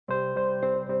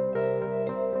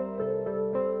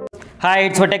Hi,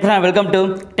 it's Tekna. Welcome to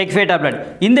TechFay Tablet.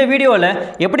 In this video,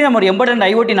 எப்படி நம்ம ஒரு embedded and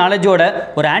IoT knowledge ஓட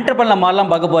ஒரு entrepreneur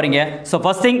மாறலாம் பார்க்க போறீங்க. So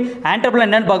first thing, entrepreneur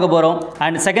என்னன்னு பார்க்க போறோம்.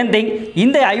 And second thing,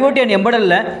 இந்த IoT and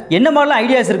embeddedல என்ன மாதிரிலாம்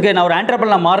ஐடியாஸ் இருக்கு நான் ஒரு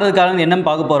entrepreneur மாறதுக்காக என்னன்னு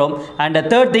பார்க்க போறோம். And the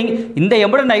third thing, இந்த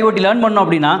embedded and IoT learn பண்ணனும்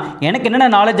அப்படினா எனக்கு என்னென்ன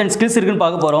knowledge and skills இருக்குன்னு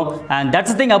பார்க்க போறோம். And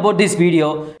that's the thing about this video.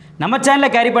 நம்ம சேனல்ல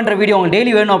கேரி பண்ற வீடியோ உங்களுக்கு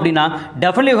டெய்லி வேணும் அப்படினா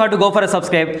definitely you have to go for a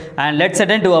subscribe and let's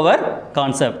get into our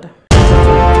concept.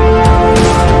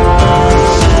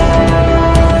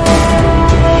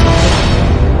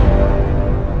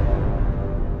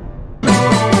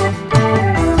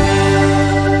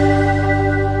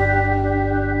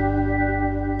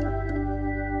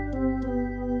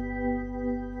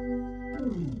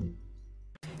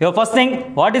 Your first thing,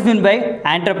 what is meant by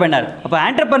entrepreneur? அப்போ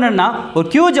entrepreneurனா ஒரு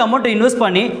huge amount invest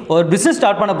பண்ணி ஒரு business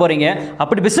start பண்ண போறீங்க.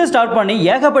 அப்படி business start பண்ணி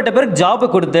ஏகப்பட்ட பேருக்கு job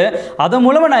கொடுத்து அதன்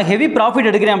மூலமா நான் heavy profit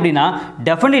எடுக்கிறேன் அப்படினா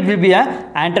definitely it will be a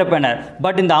entrepreneur.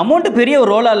 But இந்த amount பெரிய ஒரு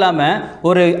ரோல் இல்லாம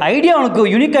ஒரு ஐடியா உங்களுக்கு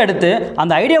யூனிக்கா எடுத்து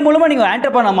அந்த ஐடியா மூலமா நீங்க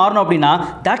entrepreneur மாறணும் அப்படினா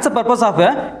that's the purpose of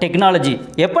a technology.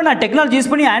 எப்ப நான் டெக்னாலஜி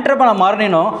யூஸ் பண்ணி entrepreneur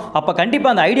மாறனேனோ அப்ப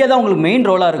கண்டிப்பா அந்த ஐடியா தான் உங்களுக்கு மெயின்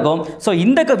ரோலா இருக்கும். சோ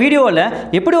இந்த வீடியோல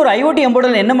எப்படி ஒரு IoT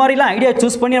embedded என்ன மாதிரிலாம் ஐடியா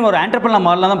சூஸ் பண்ணி ஒரு entrepreneur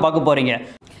மாறலாம் தான் பார்க்க போறீங்க.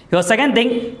 Your second thing,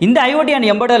 இந்த IoT and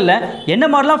embeddedல என்ன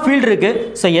மாதிரிலாம் ஃபீல்ட் இருக்கு,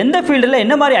 ஸோ எந்த ஃபீல்டில்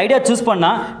என்ன மாதிரி ஐடியா சூஸ்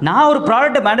பண்ணால் நான் ஒரு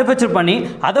ப்ராடக்ட்டை மேனுஃபேக்சர் பண்ணி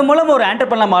அதன் மூலம் ஒரு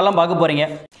entrepreneur மாறலாம் பார்க்க போறீங்க.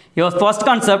 Your first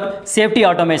concept, safety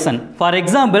automation. For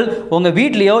example, உங்கள்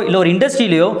வீட்லையோ இல்லை ஒரு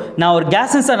இண்டஸ்ட்ரியிலையோ நான் ஒரு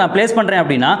கேஸ் சென்சார் நான் பிளேஸ் பண்ணுறேன்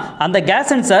அப்படின்னா அந்த கேஸ்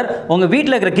சென்சார் உங்கள்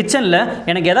வீட்டில் இருக்கிற கிச்சனில்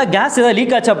எனக்கு ஏதாவது கேஸ் ஏதாவது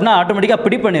லீக் ஆச்சு அப்படின்னா ஆட்டோமேட்டிக்காக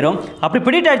பிடிட் பண்ணிடும். அப்படி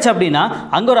பிடிட் ஆயிடுச்சு அப்படின்னா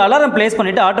அங்கே ஒரு அலாரம் பிளேஸ்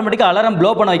பண்ணிவிட்டு ஆட்டோமேட்டிக்காக அலாரம்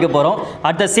ப்ளோ பண்ண வைக்க போகிறோம்.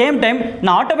 அட் த சேம் டைம்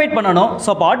நான் ஆட்டோமேட் பண்ணணும். ஸோ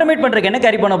அப்போ ஆட்டோமேட் பண்ணுறதுக்கு என்ன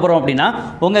கேரி பண்ண போகிறோம் அப்படின்னா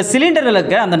உங்கள் சிலிண்டரில்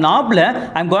இருக்க அந்த நாபில்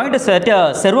I'm going to set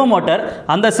servo motor.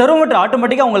 அந்த செர்வோ மோட்டர்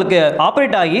ஆட்டோமேட்டிக்காக உங்களுக்கு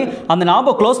ஆப்ரேட் ஆகி அந்த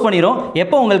நாபை க்ளோஸ் பண்ணிடும்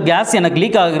எப்போ உங்களுக்கு கேஸ் எனக்கு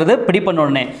லீக் ஆகுது பிடி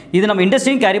பண்ணோனே. இது நம்ம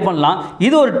இண்டஸ்ட்ரியும் கேரி பண்ணலாம்.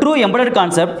 இது ஒரு ட்ரூ எம்பெடட்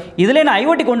கான்செப்ட். இதில் நான்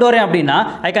IoT கொண்டு வரேன் அப்படின்னா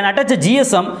ஐ கேன் அட்டாச்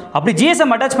GSM. அப்படி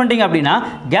GSM அட்டாச் பண்ணிட்டீங்க அப்படின்னா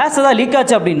கேஸ் ஏதாவது லீக்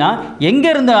ஆச்சு அப்படின்னா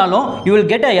எங்கே இருந்தாலும் you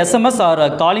will get a SMS are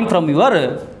calling from your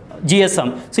GSM.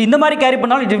 So இந்த மாதிரி கேரி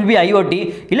பண்ணாலும் இட் வில் பி IoT.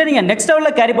 இல்லை நீங்கள் நெக்ஸ்ட்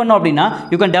லெவலில் கேரி பண்ணோம் அப்படின்னா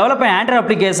you can develop Android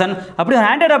application. அப்படி ஒரு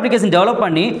ஆண்ட்ராய்ட் அப்ளிகேஷன் டெவலப்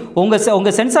பண்ணி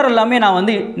உங்கள் சென்சார் எல்லாமே நான்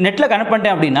வந்து நெட்டில் கனெக்ட்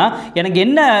பண்ணிட்டேன் அப்படின்னா எனக்கு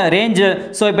என்ன ரேஞ்சு,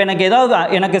 ஸோ இப்போ எனக்கு ஏதாவது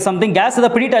எனக்கு சம்திங் கேஸ்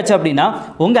ஏதாவது பிடிட் ஆச்சு அப்படின்னா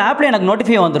உங்கள் ஆப்பில் எனக்கு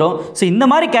நோட்டிஃபை வந்துடும். ஸோ இந்த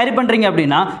மாதிரி கேரி பண்ணுறீங்க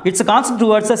அப்படின்னா it's concept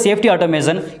towards safety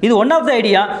automation. இது one of the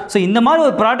idea. So இந்த மாதிரி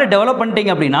ஒரு ப்ராடக்ட் டெவலப்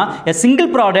பண்ணிட்டீங்க அப்படின்னா சிங்கிள்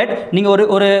ப்ராடக்ட்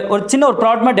நீங்கள் ஒரு சின்ன ஒரு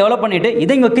ப்ராடக்ட் டெவலப் பண்ணிவிட்டு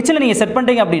இதை உங்கள் கிச்சனில் நீங்கள் செட்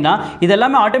பண்ணிட்டீங்க அப்படின்னா இது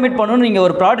எல்லாமே ஆட்டோமேட் பண்ணணும். நீங்கள்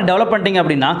ஒரு ப்ராடக்ட் டெவலப் பண்ணிட்டீங்க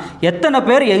அப்படின்னா எத்தனை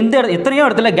பேர் எத்தனையோ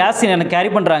இடத்துல கேஸ் எனக்கு கேரி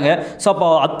பண்ணுறாங்க. ஸோ அப்போ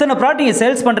அத்தனை ப்ராடக்ட் நீங்கள்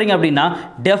சேல்ஸ் பண்ணுறீங்க அப்படின்னா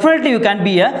definitely you can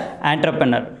be a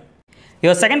entrepreneur.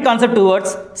 Your second concept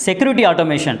towards security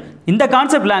automation. இந்த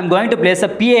கான்செப்டில் I'm going to place a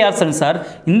PIR sensor.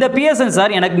 இந்த PIR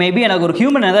சென்சார் எனக்கு மேபி எனக்கு ஒரு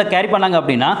ஹியூமன் ஏதாவது கேரி பண்ணாங்க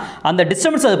அப்படின்னா அந்த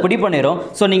டிஸ்டர்பன்ஸ் அதை பிடி பண்ணிடும்.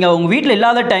 ஸோ நீங்கள் உங்கள் வீட்டில்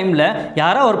இல்லாத டைமில்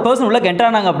யாராவது ஒரு பர்சன் உள்ள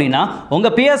என்ட்ரானாங்க அப்படின்னா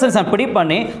உங்கள் PIR சென்சார் பிடி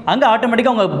பண்ணி அங்கே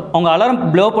ஆட்டோமேட்டிக்காக உங்கள் அலாரம்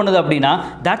ப்ளோ பண்ணுது அப்படின்னா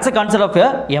that's a concept of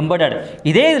embedded.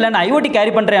 இதே இதில் நான் IoT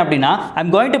கேரி பண்ணுறேன் அப்படின்னா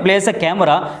I'm going to place a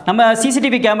camera. நம்ம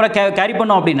CCTV கேமரா கேரி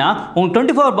பண்ணோம் அப்படின்னா உங்களுக்கு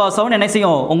 24/7 என்ன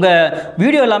செய்யும் உங்கள்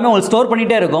வீடியோ எல்லாமே உங்களுக்கு ஸ்டோர்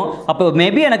பண்ணிகிட்டே இருக்கும். அப்போ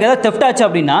மேபி எனக்கு ஏதாவது தெஃப்ட் ஆச்சு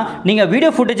அப்படின்னா நீங்கள் வீடியோ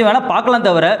ஃபுட்டேஜ் வேணால் பார்க்கலாம்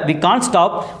தவிர வி கான்ட்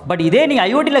ஸ்டாப். பட் இதே நீங்கள்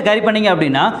IoTயில் கேரி பண்ணீங்க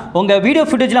அப்படின்னா உங்கள் வீடியோ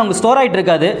ஃபுட்டேஜில் அவங்க ஸ்டோர் ஆகிட்டு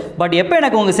இருக்காது. பட் எப்போ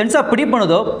எனக்கு உங்கள் சென்சார் பிடி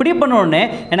பண்ண உடனே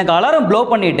எனக்கு அலாரம் ப்ளோ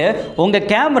பண்ணிவிட்டு உங்கள்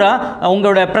கேமரா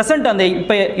உங்களோட ப்ரெசென்ட் அந்த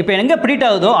இப்போ எங்கே பிடிட்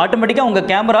ஆகுதோ ஆட்டோமேட்டிக்காக உங்கள்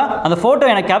கேமரா அந்த ஃபோட்டோ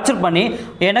எனக்கு கேப்சர் பண்ணி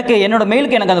எனக்கு என்னோட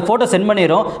மெயிலுக்கு எனக்கு அந்த ஃபோட்டோ சென்ட்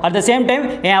பண்ணிடும். At the same time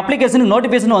N அப்ளிகேஷனுக்கு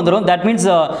notification வந்துடும். தட் மீன்ஸ்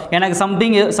எனக்கு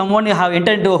some one have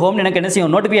enter to home எனக்கு என்ன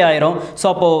செய்யும் நோட்டிஃபை ஆயிரும். ஸோ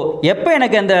அப்போது எப்போ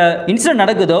எனக்கு அந்த இன்சிடென்ட்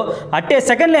நடக்குதோ அட் ஏ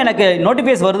செகண்டில் எனக்கு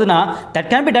நோட்டிஃபிகேஷன் வருதுன்னா that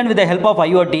can be done with the help of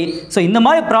IoT. So இந்த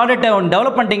மாதிரி ப்ராடக்ட்டை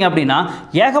டெவலப் பண்ணிட்டீங்க அப்படின்னா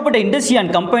ஏகப்பட்ட industry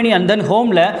and company and then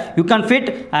ஹோமில் you can fit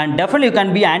and definitely you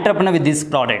can be entrepreneur with this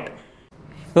product.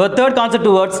 Your third concept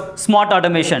towards smart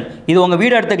automation. இது உங்கள்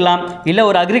வீடு எடுத்துக்கலாம், இல்லை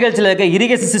ஒரு அக்ரிகல்ச்சரில் இருக்க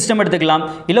இரிகேஷன் சிஸ்டம் எடுத்துக்கலாம்,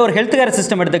 இல்லை ஒரு ஹெல்த் கேர்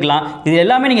சிஸ்டம் எடுத்துக்கலாம். இது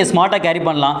எல்லாமே நீங்கள் ஸ்மார்ட்டாக கேரி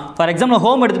பண்ணலாம். ஃபார் எக்ஸாம்பிள்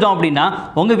ஹோம் எடுத்துட்டோம் அப்படின்னா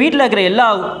உங்கள் வீட்டில் இருக்கிற எல்லா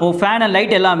ஃபேன் அண்ட்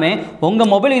லைட் எல்லாமே உங்கள்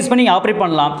மொபைல் யூஸ் பண்ணி ஆப்ரேட்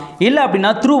பண்ணலாம். இல்லை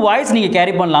அப்படின்னா த்ரூ வாய்ஸ் நீங்கள்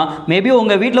கேரி பண்ணலாம். மேபி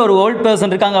உங்கள் வீட்டில் ஒரு ஓல்ட்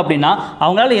பர்சன் இருக்காங்க அப்படின்னா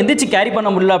அவங்களால எந்திரிச்சு கேரி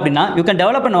பண்ண முடியல அப்படின்னா யூ கேன்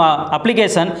டெவலப் பண்ண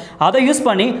அப்ளிகேஷன். அதை யூஸ்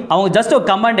பண்ணி அவங்க ஜஸ்ட் ஒரு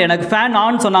கமாண்ட் எனக்கு ஃபேன்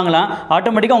ஆன் சொன்னாங்களா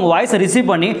ஆட்டோமேட்டிக்காக உங்கள் வாய்ஸை ரிசீவ்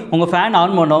பண்ணி உங்கள் ஃபேன்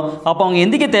ஆன் பண்ணும். அப்போ அவங்க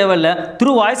எந்திரிக்க எந்திக்க தேவையில்லை,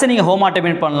 த்ரூ வாய்ஸை நீங்கள் ஹோம்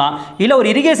ஆட்டோமேட் பண்ணலாம். இல்லை ஒரு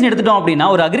இரிகேஷன் எடுத்துட்டோம் அப்படின்னா,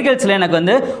 ஒரு அக்ரிகல்ச்சரில் எனக்கு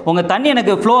வந்து உங்கள் தண்ணி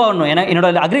எனக்கு ஃப்ளோ ஆகணும், என்னோட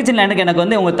அக்ரிகல்ச்சர் லேண்டுக்கு எனக்கு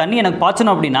வந்து உங்கள் தண்ணி எனக்கு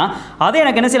பாய்ச்சணும் அப்படின்னா அதை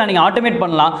எனக்கு என்ன செய்யலாம், நீங்கள் ஆட்டோமேட்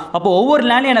பண்ணலாம். அப்போ ஒவ்வொரு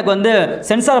லேண்ட்லையும் எனக்கு வந்து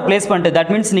சென்சாரை பிளேஸ் பண்ணிட்டு,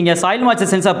 தட் மீன்ஸ் நீங்கள் சாயில்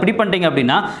மாய்ச்சர் சென்சார் பிடி பண்ணிட்டீங்க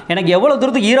அப்படின்னா எனக்கு எவ்வளோ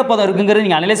தூரத்துக்கு ஈரப்பதம் இருக்குங்கிறது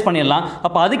நீங்கள் அனலைஸ் பண்ணிடலாம்.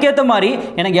 அப்போ அதுக்கேற்ற மாதிரி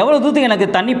எனக்கு எவ்வளோ தூரத்துக்கு எனக்கு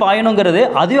தண்ணி பாயணுங்கிறது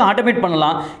அதுவும் ஆட்டோமேட்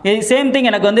பண்ணலாம். சேம் திங்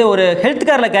எனக்கு வந்து ஒரு ஹெல்த்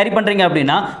கேரில் கேரி பண்ணுறீங்க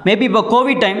அப்படின்னா, மேபி இப்போ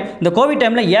கோவிட் டைம், இந்த கோவிட்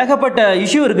டைமில் ஏகப்பட்ட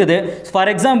இஷ்யூ இருக்குது. ஃபார்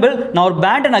எக்ஸாம்பிள், நான் ஒரு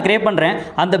பேண்டை நான் கிரியேட் பண்ணுறேன்,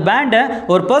 அந்த பேண்டை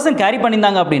ஒரு பர்சன் கேரி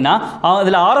பண்ணியிருந்தாங்க அப்படின்னா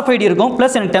அதில் RFID இருக்கும்,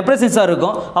 ப்ளஸ் எனக்கு டெம்பரேச்சர் சென்சார்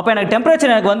இருக்கும். அப்போ எனக்கு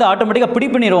டெம்பரேச்சர் எனக்கு வந்து ஆட்டோமேட்டிக்காக பிடி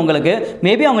பண்ணிடும். உங்களுக்கு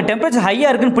மேபி அவங்க டெம்பரேச்சர்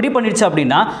ஹையாக இருக்குன்னு பிடி பண்ணிடுச்சு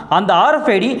அப்படின்னா அந்த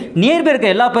RFID நியர்பை இருக்க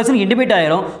எல்லா பர்சனுக்கும் இண்டிமேட்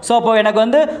ஆயிரும். ஸோ அப்போ எனக்கு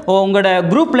வந்து உங்களோட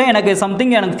குரூப்பில் எனக்கு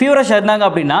சம்திங் எனக்கு ஃபீவரஷாக இருந்தாங்க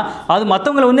அப்படின்னா அது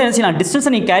மற்றவங்களை வந்து என்ன செய்யலாம்,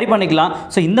 டிஸ்டன்ஸை நீங்கள் கேரி பண்ணிக்கலாம்.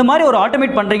 ஸோ இந்த மாதிரி ஒரு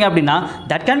ஆட்டோமேட் பண்ணுறீங்க அப்படின்னா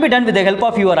that can be done with the help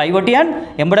of your IoT and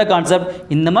Embedded Concept.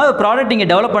 இந்த மாதிரி ப்ராடக்ட்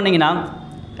நீங்கள் டெவலப் பண்ணீங்கன்னா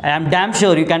I am damn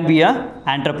sure you can be a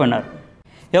entrepreneur.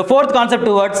 A fourth concept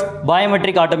towards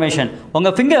biometric automation.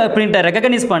 உங்கள் finger பிரிண்ட்டை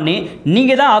recognise பண்ணி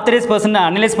நீங்கள் தான் authorise person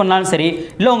analyse பண்ணாலும் சரி,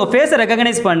 இல்லை உங்கள் ஃபேஸை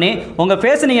ரெகக்னைஸ் பண்ணி உங்கள்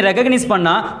ஃபேஸை நீங்கள் ரெகக்னைஸ்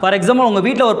பண்ணால், ஃபார் எக்ஸாம்பிள் உங்கள்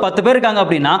வீட்டில் ஒரு 10 பேர் இருக்காங்க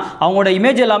அப்படின்னா அவங்களோட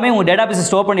இமேஜ் எல்லாமே உங்கள் டேட்டா பேஸை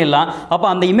ஸ்டோர் பண்ணிடலாம். அப்போ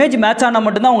அந்த இமேஜ் மேட்ச் ஆனால்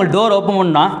மட்டும்தான் உங்களுக்கு டோர் ஓப்பன்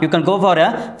பண்ணால் you can go for a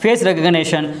face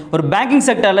recognition. ஒரு பேங்கிங்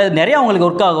செக்டரில் நிறையா உங்களுக்கு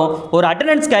ஒர்க் ஆகும். ஒரு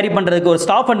அட்டண்டன்ஸ் கேரி பண்ணுறதுக்கு, ஒரு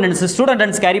staff attendance, student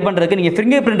attendance carry பண்ணுறதுக்கு நீங்கள்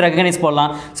ஃபிங்கர் பிரிண்ட் ரெகக்னைஸ்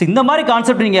பண்ணலாம். ஸோ இந்த மாதிரி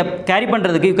கான்செப்ட் நீங்கள் கேரி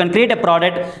பண்ணுறதுக்கு you can create a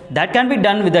product that can be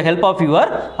done with the help of your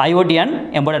IoT and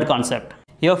Embedded Concept.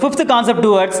 Your fifth concept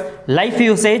towards life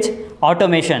usage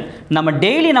automation. நம்ம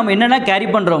daily நம்ம என்னென்ன carry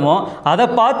பண்ணுறோமோ அதை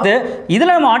பார்த்து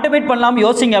இதில் நம்ம ஆட்டோமேட் பண்ணலாமல்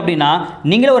யோசிச்சிங்க அப்படின்னா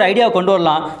நீங்களே ஒரு ஐடியா கொண்டு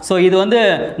வரலாம். ஸோ இது வந்து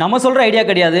நம்ம சொல்கிற ஐடியா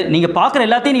கிடையாது, நீங்கள் பார்க்குற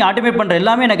எல்லாத்தையும் நீங்கள் ஆட்டோமேட் பண்ணுற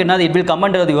எல்லாமே எனக்கு என்னது, it will come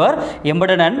under your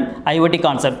Embedded and IoT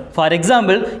concept. For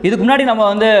example, இதுக்கு முன்னாடி நம்ம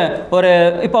வந்து ஒரு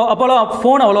இப்போ அப்போலோ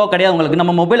ஃபோன் அவ்வளோவா கிடையாது உங்களுக்கு,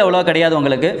 நம்ம மொபைல் அவ்வளோவா கிடையாது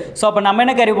உங்களுக்கு. ஸோ அப்போ நம்ம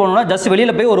என்ன கேரி பண்ணணும்னா ஜஸ்ட்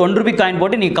வெளியில் போய் ஒரு ₹1 காயின்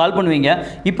போட்டு நீங்கள் கால் பண்ணுவீங்க.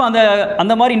 இப்போ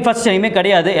அந்த மாதிரி இன்ஃப்ராஸ்ட்ரக்சர் எதுவுமே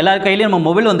கிடையாது, எல்லார் கையிலையும் நம்ம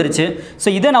மொபைல் வந்துருச்சு. ஸோ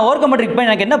இதை நான் ஓவர் கம் பண்ணுறதுக்கு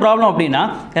எனக்கு என்ன ப்ராப்ளம் அப்படின்னா,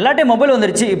 எல்லாட்டையும் மொபைல்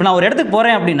வந்துருச்சு. இப்போ நான் ஒரு இடத்துக்கு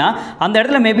போகிறேன் அப்படின்னா அந்த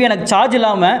இடத்துல மேபி எனக்கு சார்ஜ்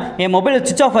இல்லாமல் என் மொபைல்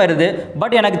சுவிச் ஆஃப் ஆயிடுது.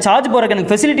 பட் எனக்கு சார்ஜ் போகிறதுக்கு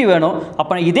எனக்கு ஃபெசிலிட்டி வேணும்.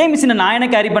 அப்போ இதே மிஷினை நான் என்ன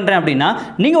கேரி பண்ணுறேன் அப்படின்னா,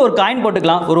 நீங்கள் ஒரு காயின்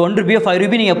போட்டுக்கலாம். ஒரு ₹1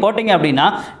 ₹5 நீங்கள் போட்டிங்க அப்படின்னா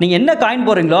நீங்கள் என்ன காயின்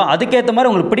போடுறீங்களோ அதுக்கேற்ற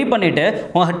மாதிரி உங்களுக்கு பிடி பண்ணிவிட்டு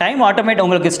உங்கள் டைம் ஆட்டோமேட்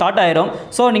உங்களுக்கு ஸ்டார்ட் ஆயிரும்.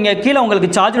 ஸோ நீங்கள் கீழே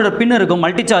உங்களுக்கு சார்ஜரோட பின் இருக்கும்,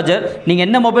 மல்டி சார்ஜர், நீங்கள்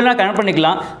என்ன மொபைல்னால் கனெக்ட்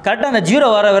பண்ணிக்கலாம். கரெக்டாக அந்த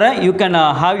 0 வர you can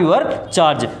have your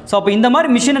charge. So அப்போ இந்த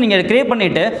மாதிரி மிஷினை நீங்கள் கிரியேட்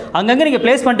பண்ணிவிட்டு அங்கங்கே நீங்கள்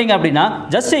பிளேஸ் பண்ணிட்டீங்க அப்படின்னா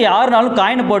ஜஸ்ட் யாருனாலும்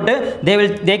காயின் போட்டு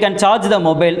they can charge the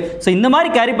mobile. So இந்த மாதிரி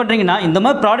கேரி பண்ணுறீங்கன்னா, இந்த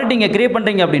மாதிரி ப்ராடக்ட் நீங்கள் கிரியேட்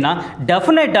பண்ணுறீங்க அப்படின்னா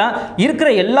டெஃபினட்டாக இருக்கிற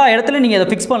எல்லா இடத்துலையும் நீங்கள் அதை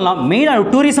ஃபிக்ஸ் பண்ணலாம். மெயினாக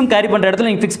டூரிசம் கேரி பண்ணுற இடத்துல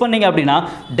நீங்கள் ஃபிக்ஸ் பண்ணீங்க அப்படின்னா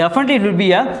definitely it will be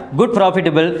a good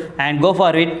profitable and go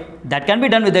for it. That can be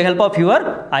done with the help of your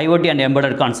IoT and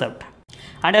Embedded Concept.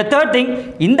 And third thing,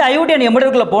 இந்த IoT and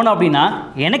Embeddedக்குள்ளே போனோம் அப்படின்னா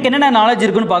எனக்கு என்னென்ன நாலேஜ்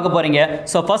இருக்குன்னு பார்க்க போகிறீங்க.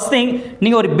 ஸோ ஃபஸ்ட் திங்,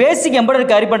 நீங்கள் ஒரு பேசிக் எம்பெடட்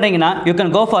கேரி பண்ணுறீங்கன்னா you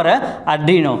can go for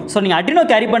Arduino. So நீங்கள் Arduino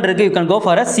கேரி பண்ணுறதுக்கு you can go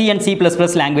for C and C++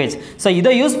 language. So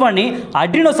இதை யூஸ் பண்ணி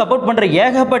Arduino சப்போர்ட் பண்ணுற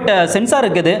ஏகப்பட்ட சென்சார்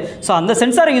இருக்குது. ஸோ அந்த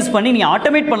சென்சாரை யூஸ் பண்ணி நீங்கள்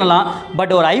ஆட்டோமேட் பண்ணலாம்.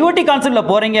 பட் ஒரு IoT கான்செப்டில்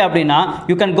போகிறீங்க அப்படின்னா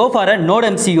you can go for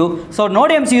NodeMCU. So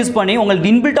NodeMCU use பண்ணி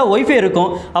உங்களுக்கு இன்பில்ட்டாக ஒய்ஃபை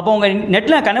இருக்கும். அப்போ உங்கள்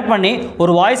நெட்டில் கனெக்ட் பண்ணி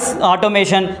ஒரு வாய்ஸ்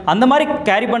ஆட்டோமேஷன் அந்த மாதிரி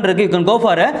கேரி பண்ணுறதுக்கு you can go for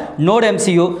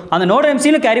NodeMCU. அந்த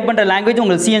NodeMCU கேரி பண்ற லாங்குவேஜ்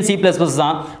உங்களுக்கு C and C++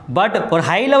 தான். பட் ஒரு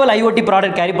high level IoT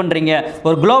product carry பண்றீங்க,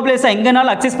 ஒரு குளோபலைஸா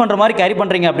எங்கனாலும் அக்சஸ் பண்ற மாதிரி கேரி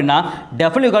பண்றீங்க அப்படின்னா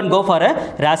definitely you can go for a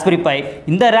Raspberry Pi.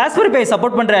 இந்த Raspberry Pi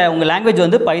சப்போர்ட் பண்ற உங்க லாங்குவேஜ்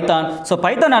வந்து Python. ஸோ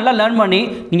Python நல்லா லேர்ன் பண்ணி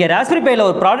நீங்க Raspberry Piல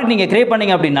ஒரு ப்ராடக்ட் நீங்க கிரியேட்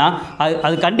பண்ணீங்க அப்படின்னா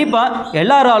அது கண்டிப்பா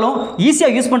எல்லாராலும் ஈஸியா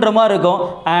யூஸ் பண்ற மாதிரி இருக்கும்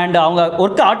அண்ட் அவங்க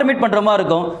ஒர்க் ஆட்டோமேட் பண்ற மாதிரி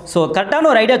இருக்கும். ஸோ கரெக்டான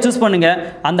ஒரு ஐடியா சூஸ் பண்ணுங்க.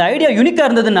 அந்த ஐடியா யூனிக்கா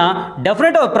இருந்ததுன்னா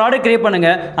டெஃபினட்டா ஒரு ப்ராடக்ட் கிரியேட்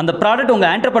பண்ணுங்க. அந்த ப்ராடக்ட் உங்க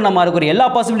என்டர்பிரனர் மாதிரி ஒரு எல்லா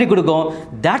பாசிபிலிட்டி கொடுக்கும்.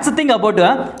 That's the thing about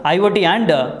IoT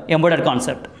and Embedded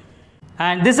Concept.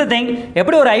 And this is the thing,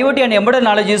 எப்படி ஒரு IoT and Embedded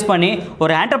knowledge use பண்ணி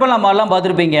ஒரு என்டர்பிரனர் மாதிரிலாம்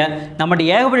பார்த்துருப்பீங்க. நம்மகிட்ட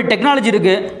ஏகப்பட்ட டெக்னாலஜி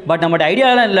இருக்குது, பட் நம்மகிட்ட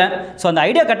ஐடியாலாம் இல்லை. ஸோ அந்த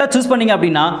ஐடியா கரெக்டாக சூஸ் பண்ணிங்க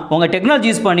அப்படின்னா உங்கள் டெக்னாலஜி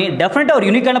யூஸ் பண்ணி டெஃபினட்டாக ஒரு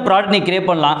யூனிக்கான ப்ராடக்ட் நீங்கள் கிரியேட்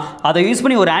பண்ணலாம். அதை யூஸ்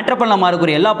பண்ணி ஒரு என்டர்பிரனர் மாதிரி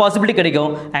ஒரு எல்லா பாசிபிலிட்டி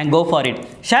கிடைக்கும். And go for it.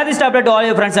 Share this tablet to all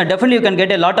your friends and definitely you can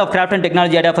get a lot of craft and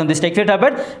technology idea from this tech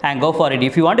tablet and go for it.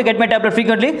 If you want to get my tablet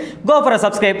frequently, go for a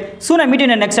subscribe. Soon I meet you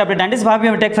in the next tablet and this is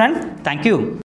Biometric friend. Thank you.